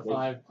 6. I rolled a What-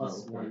 5 plus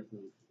oh, okay.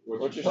 1.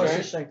 What's your Plus strength?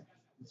 your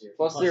strength.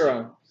 Plus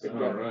 0. Good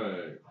job.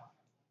 Alright.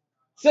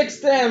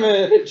 6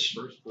 damage!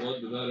 First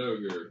blood to that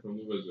ogre from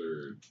the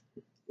wizard.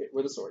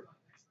 With a sword.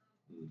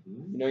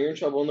 Mm-hmm. You know you're in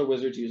trouble when the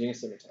wizard's using a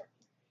scimitar.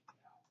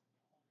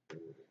 At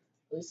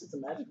least it's a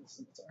magical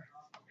scimitar.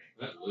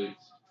 At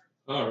least.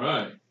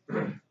 Alright.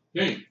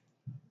 King.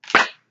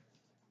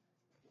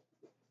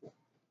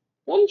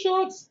 1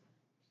 shots.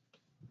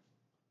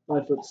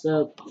 5 foot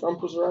step.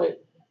 Trump was right.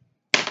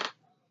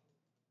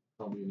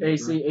 Tell me an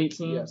AC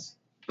 18. Yes.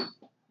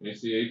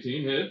 AC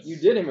 18 hits. You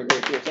did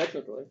immigrate here,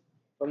 technically.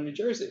 From New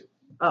Jersey.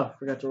 Oh,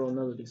 forgot to roll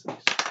another d6.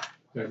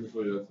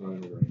 Technically, that's not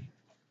immigration.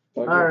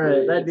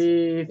 Alright, that'd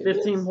be It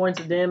 15 is. points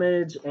of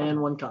damage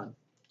and 1 con.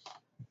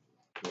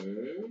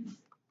 Okay.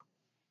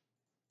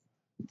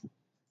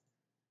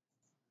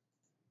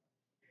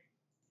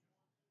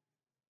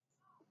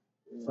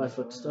 Five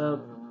foot step.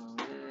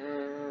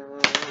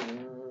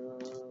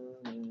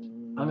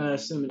 I'm gonna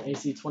assume an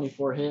AC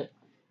 24 hit.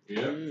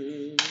 Yeah.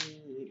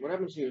 What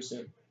happens when you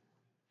assume?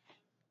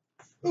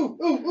 Ooh,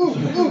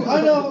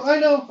 I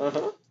know.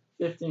 Uh-huh.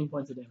 15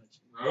 points of damage.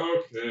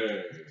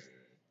 Okay.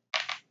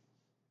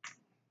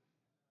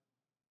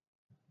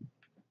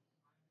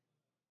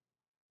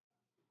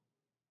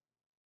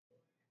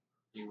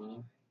 You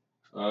winning?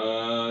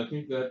 I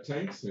think that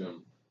tanks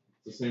him.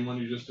 It's the same one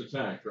you just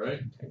attacked,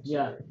 right?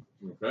 Yeah.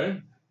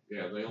 Okay.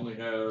 Yeah, they only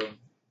have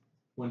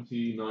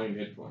 29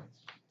 hit points.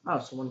 Oh,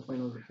 so 1 point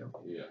overkill.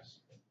 Yes.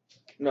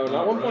 No,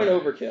 not 1 point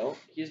Alright. overkill.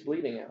 He's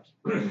bleeding out.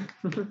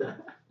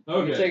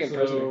 Okay, take him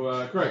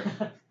so, Craig.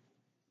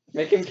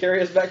 Make him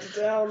carry us back to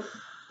town.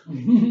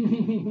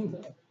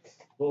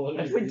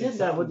 If we did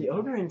that, would the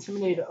ogre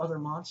intimidate other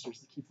monsters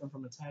to keep them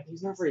from attacking?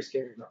 He's not very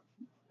scary.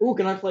 Ooh,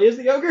 can I play as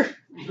the ogre?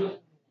 You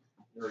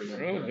already have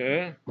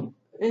that.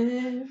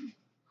 Okay.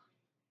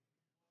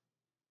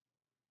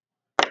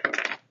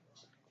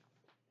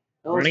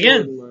 Run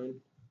again.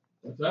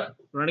 What's that?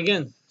 Run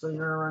again. So you're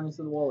gonna run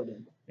into the wall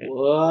again.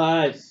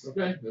 What?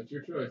 Okay, that's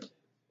your choice.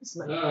 It's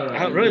not,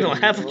 Alright. I really don't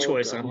have a Oh,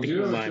 choice. God. I'm You being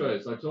do have a mine.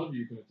 choice. I told you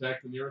you can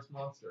attack the nearest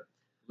monster.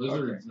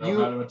 Lizards know You-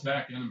 how to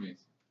attack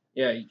enemies.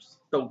 Yeah, you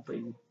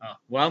stupid. Oh,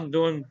 well, I'm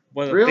doing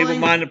what a Really?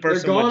 feeble-minded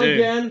person They're would gone do.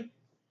 again?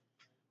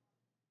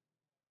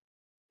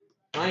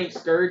 I ain't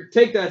scared.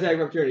 Take that attack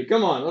of opportunity.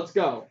 Come on, let's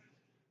go.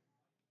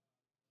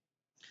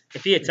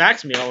 If he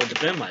attacks me, I will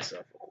defend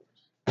myself.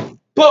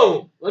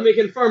 Boom! Let me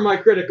confirm my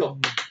critical.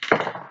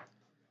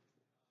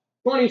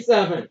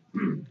 27.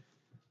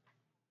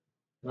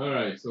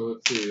 Alright, so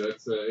let's see.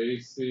 That's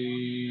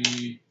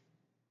AC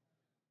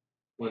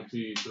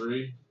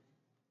 23.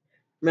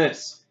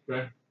 Miss.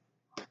 Okay.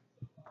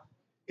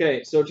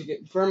 Okay, so to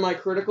confirm my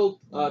critical,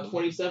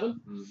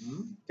 27.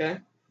 Mm-hmm. Okay.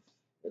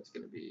 That's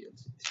going to be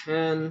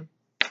 10,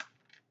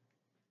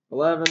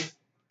 11,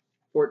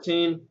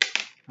 14.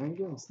 How are you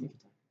doing sneak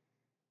attack?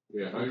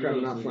 Yeah, how Oh, you crap, I'm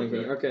doing, not sneak flanking.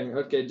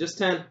 attack? Okay, just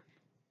 10.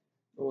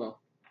 Oh well.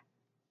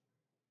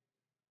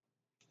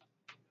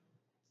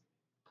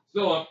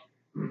 Still up.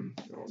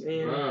 Oh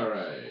man.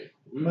 Alright.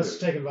 Must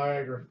have taken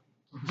Viagra.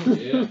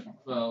 Yeah,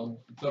 well,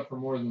 it's up for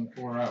more than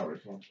 4 hours.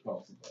 Why don't you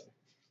call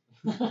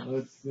somebody?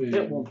 Let's see.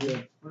 It won't We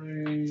got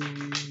 3.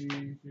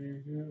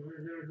 We're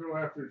gonna go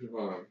after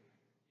Javon.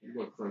 You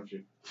look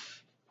crunchy.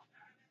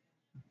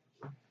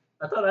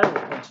 I thought I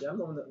would punch you. I'm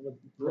the one that would.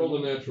 Roll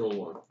the natural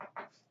 1.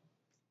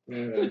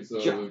 And Good so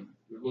job.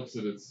 it looks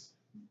at its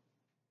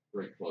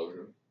break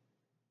closure.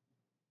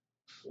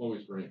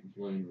 Always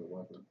blaming the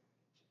weapon.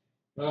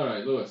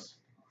 Alright, Lewis.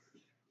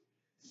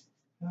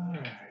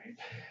 Alright.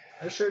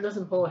 Are you sure it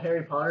doesn't pull a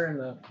Harry Potter and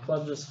the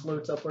club just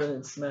floats upward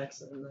and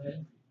smacks it in the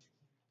head?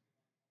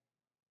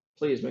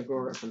 Please make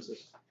more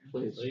references.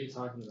 Please. What are you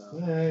talking about?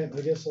 Alright,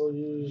 I guess I'll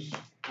use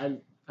I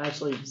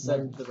actually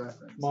said the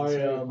reference. my, It's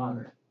Harry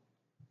Potter.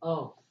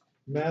 Oh,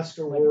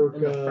 masterwork.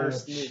 Like in the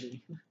first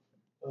movie.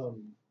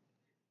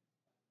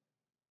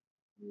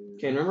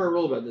 Okay, remember a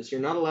rule about this. You're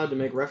not allowed to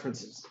make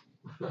references.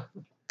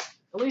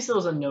 At least it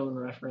was a known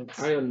reference.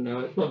 I don't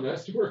know it.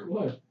 Masterwork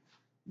what?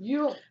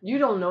 You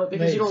don't know it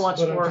because you don't Mace, watch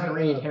but I'm or kinda-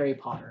 read Harry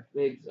Potter.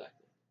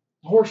 Exactly.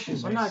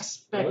 Horseshoes. So I'm not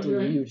expecting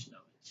Okay. you to know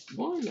it.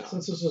 Why not?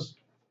 Since this is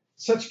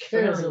such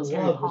care Because and it was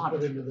Harry love was Potter.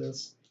 put into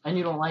this. And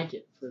you don't like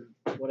it for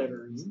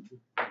whatever reason.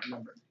 I don't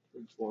remember.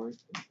 It's boring.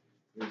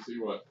 Let's see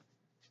what.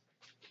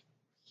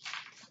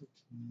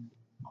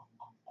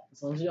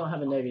 As long as you don't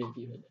have a negative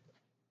view of it.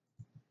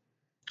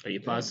 Are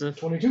you positive?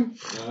 22.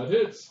 It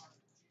hits.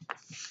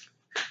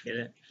 Get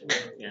it?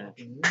 Yeah.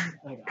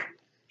 I got it.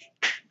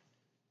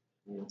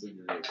 I don't think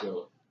you're gonna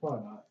kill it.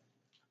 Probably not.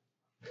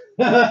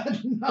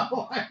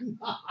 No, I'm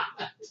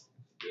not.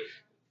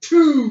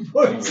 2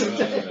 points of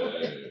Alright.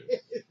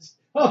 damage.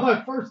 On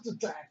my first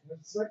attack. My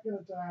second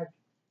attack.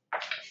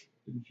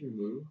 Didn't you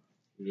move?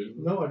 You didn't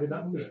move? No, I did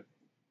not move. Okay.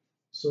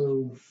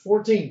 So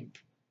 14.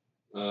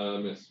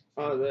 Miss.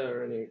 Are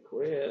there any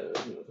quiz?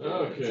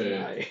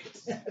 Okay.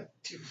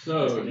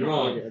 So, you're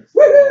on.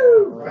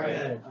 Woo! right.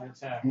 Right. I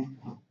attack.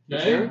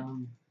 Okay? Sure.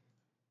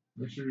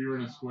 Make sure you're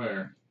in a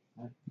square.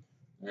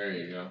 There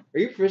you go. Are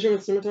you proficient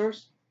with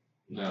scimitars?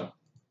 No.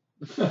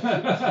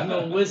 I'm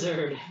a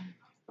wizard.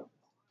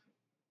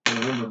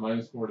 Remember,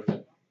 -4 to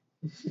hit.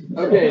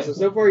 Okay,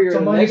 so far you're So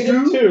at minus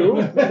negative 2.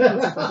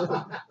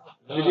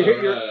 Did you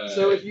hit your? Alright.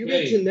 So if you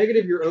get to Kate.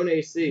 negative your own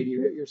AC, do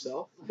you hit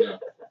yourself? No.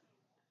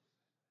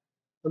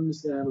 I'm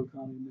just gonna have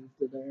Okami move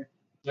to there.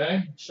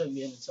 Okay? Shouldn't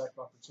be an attack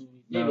of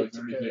opportunity. No, David he's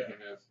took already care of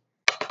taken his.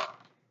 that.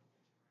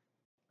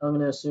 I'm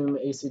gonna assume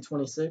AC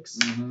 26.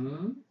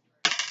 Mm-hmm.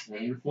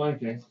 And you're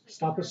flanking.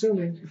 Stop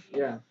assuming.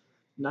 Yeah.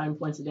 9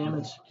 points of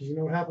damage. Because you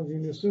know what happens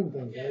when you assume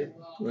things, right?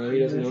 No, he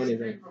doesn't know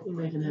anything. You're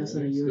making this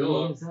in a Still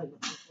unit. up. Is that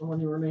the one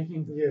you were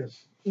making?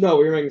 Yes. No,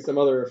 we were making some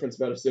other reference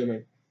about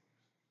assuming.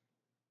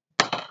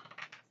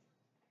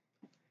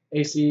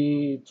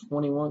 AC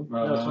 21.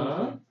 No,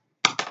 24.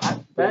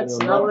 That's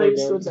Putting a not what I mop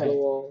used to against the attack.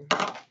 wall.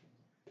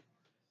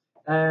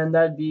 And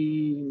that'd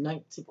be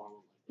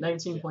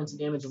 19 points of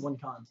damage and 1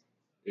 con.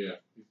 Yeah,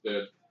 he's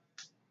dead.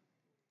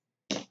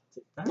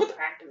 Take that.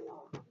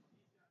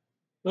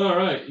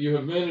 Alright, you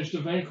have managed to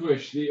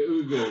vanquish the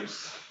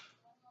Uyghurs.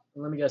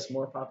 And let me guess,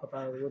 more pop up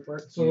out of the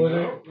woodwork. So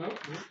No.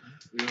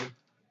 You're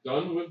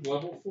done with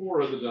level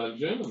 4 of the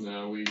dungeon, and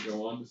now we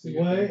go on to see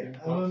if wait, anything I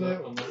pops don't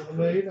up know. on level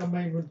I 3.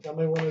 may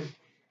want to.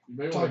 You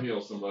may want to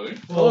heal somebody.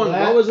 Hold on,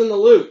 that, what was in the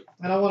loot?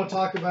 and I want to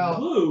talk about.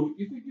 Loot?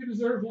 You think you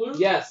deserve loot?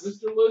 Yes.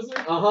 Mr. Lizard?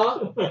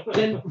 Uh-huh.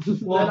 Then,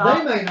 Well,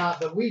 then they may not,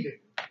 but we do.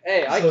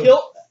 Hey, I So-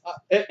 killed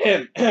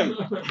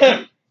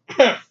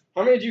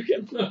How many did you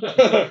kill?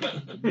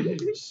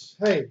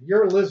 Hey,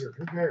 you're a lizard.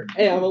 Who cares?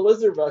 Hey, I'm a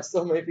lizard, but I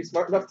still may be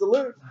smart enough to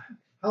loot.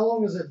 How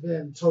long has it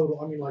been total?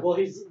 I mean, like Well, what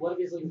if he's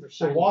looking for the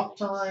shiny? walk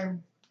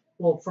time.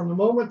 Well, from the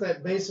moment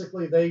that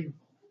basically they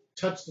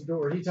touched the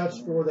door, he touched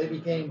the door, they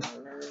became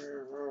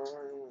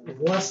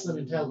less than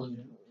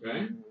intelligent.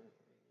 Okay.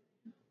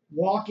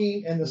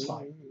 Walking and this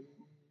fight.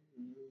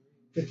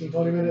 15,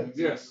 20 minutes.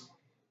 Yes.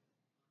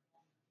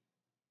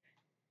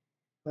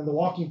 And the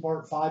walking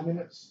part, 5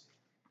 minutes.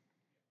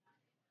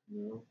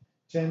 No.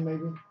 10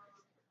 maybe.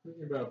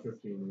 Maybe about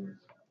 15 minutes.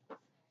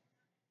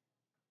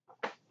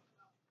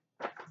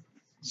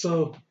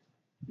 So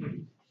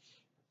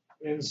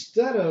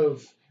instead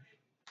of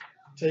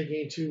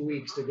taking 2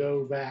 weeks to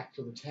go back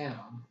to the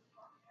town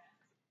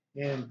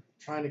and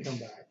trying to come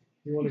back,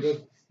 you want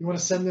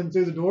to send them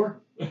through the door?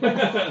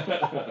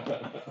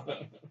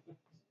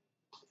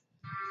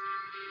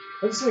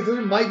 I just think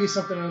there might be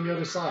something on the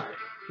other side.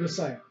 Just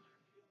saying.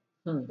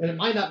 And it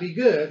might not be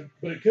good,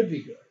 but it could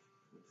be good.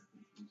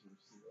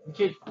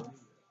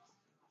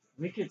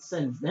 we could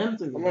send them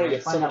through the I'm door gonna and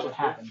get so find out much what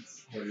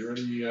happens. Are you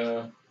ready?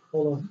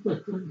 Hold on.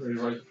 Ready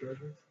to write the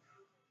treasure?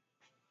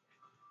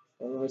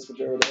 Let me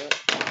switch over to that.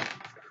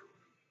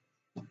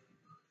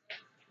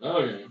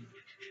 Okay.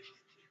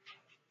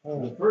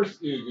 The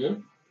first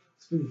Ugu.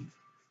 Am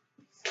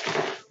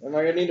I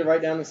gonna need to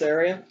write down this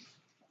area?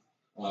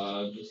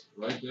 Just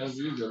write down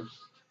Ugu.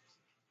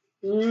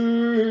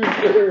 Losers.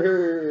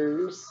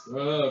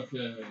 Okay.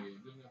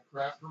 Didn't have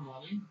crap for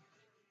money.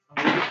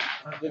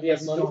 Did he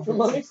have money for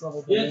money?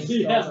 Yes,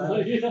 he has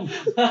money. Not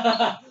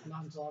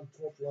until I'm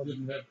 12th level.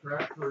 Didn't have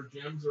crap for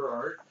gems or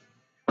art.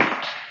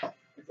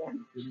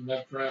 Didn't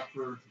have crap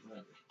for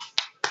magic.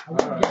 I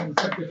would have been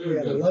technically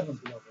at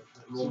 11th level.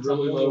 Rolled since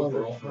really I'm low one for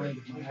level all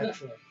behind three. my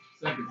actual.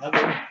 Second. Oh,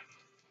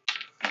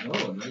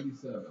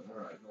 97.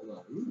 Alright, hold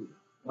on. Ooh.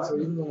 So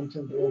even though I'm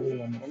 10th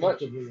level, I'm How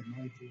much? effectively at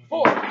 9th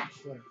level.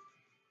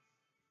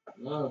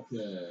 4.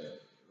 Okay.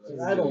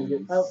 I don't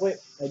get. Oh wait,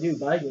 I do.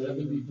 But I get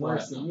 70 it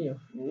worse than platinum.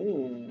 you.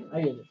 Ooh.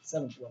 I get it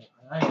 7th level,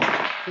 and I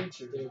have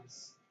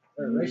creatures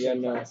or racial Yeah,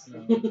 no. class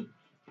now.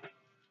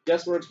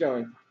 Guess where it's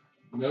going?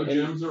 No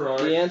gems or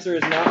art. The answer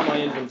is not in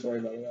my inventory,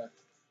 by the way.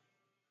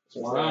 So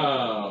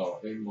Wow.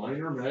 A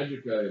minor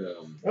magic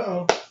item.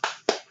 Uh-oh.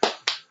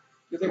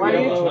 You think Why we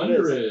do don't you- know what it is?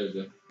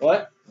 100.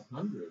 What?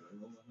 100. I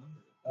rolled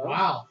 100.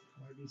 Wow.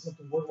 Might be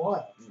something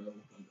worthwhile.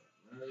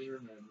 Minor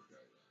magic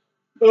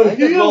item. I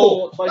could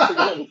roll twice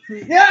again.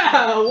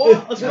 Yeah!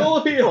 What? Let's roll a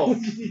heal.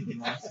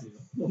 Nice.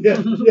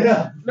 Yeah,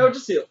 yeah. No,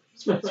 just heal.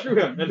 Screw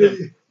him. And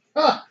him.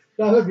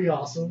 That'd be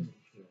awesome.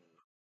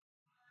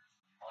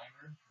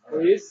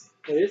 Please,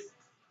 please,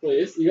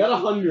 please. You got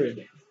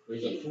 100.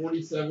 There's a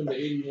 47 to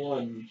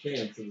 81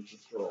 chance that it's a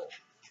scroll.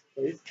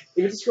 Please.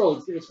 Give it a scroll.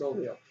 Just give it a scroll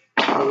heal.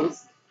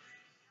 Please.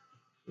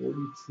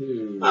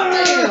 42.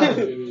 Damn!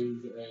 It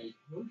is a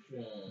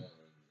potion.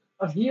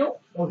 A heal?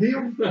 Oh,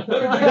 heal? Not a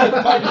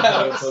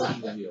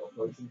potion to heal.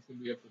 Potions can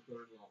be up to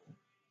 3rd level.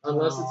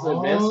 Unless it's an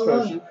advanced Oh.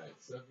 potion, Alright,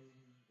 7.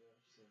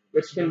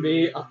 which can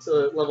be up to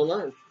level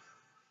 9.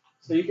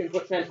 So you can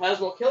put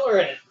Phantasmal Killer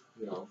in it.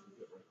 You know,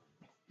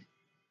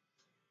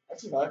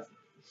 That's fine. okay,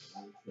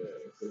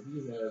 so he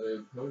had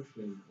a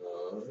potion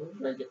of.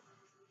 Drink it.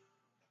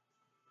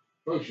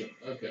 Potion,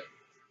 okay.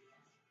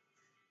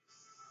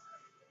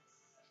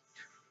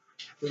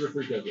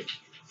 Sugar-free token.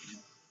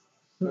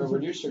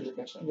 Reduce sugar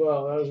content.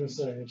 Well, I was going to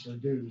say it's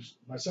reduced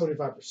by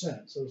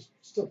 75%, so it's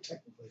still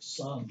technically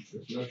some.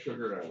 There's no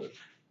sugar added.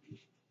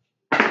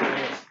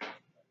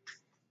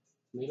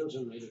 Tomatoes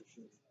are made of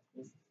sugar.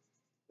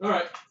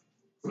 Alright.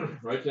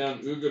 Write down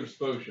Ugar's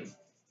potion.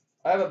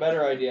 I have a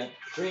better idea.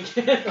 Drink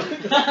it.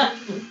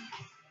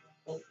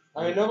 I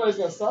mean, nobody's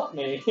gonna stop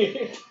me.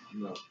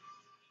 No,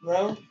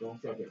 No?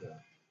 don't suck it down.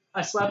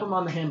 I slap him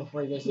on the hand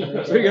before he goes to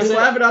the So you're gonna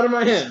slap it out of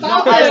my hand. No,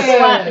 I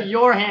slap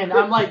your hand.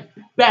 I'm like,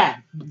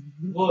 bad.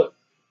 Look.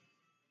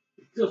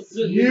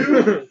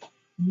 You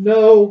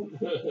know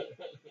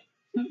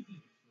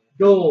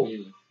gold.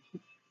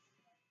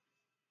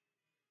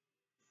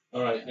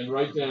 Alright, and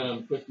write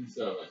down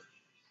 57.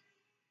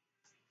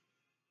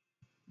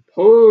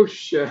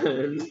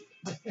 Potion.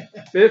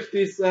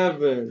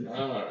 57.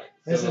 Alright.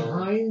 As in So,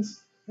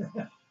 Heinz?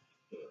 and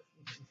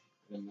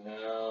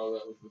now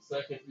that was the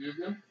second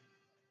Uga.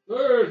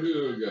 Third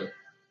Uga.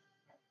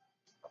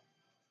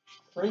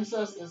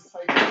 Princess is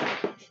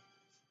Tiger.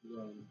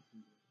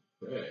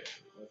 Okay,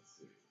 let's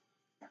see.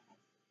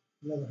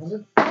 Another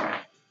 100?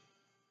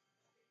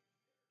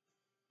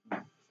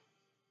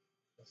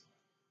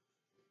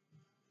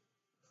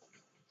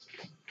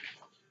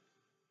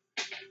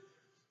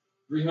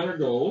 300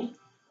 gold.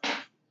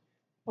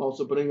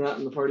 Also putting that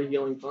in the party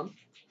healing fund.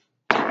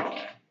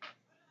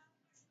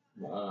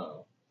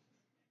 Wow.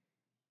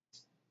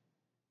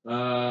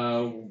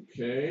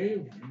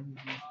 Okay.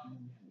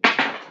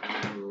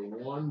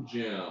 1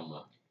 gem.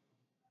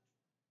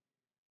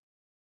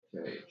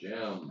 Okay,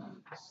 gems.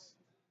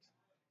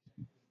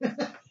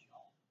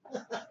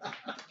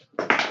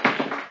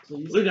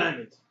 Blue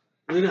diamonds.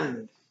 Blue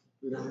diamond.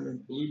 Blue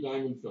diamond. Blue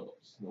Diamond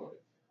Phillips. No.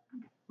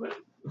 What?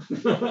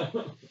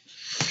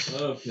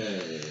 Okay,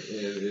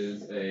 it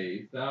is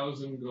a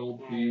 1,000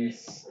 gold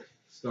piece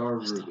Star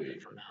Ruby.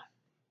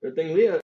 Good thing Leah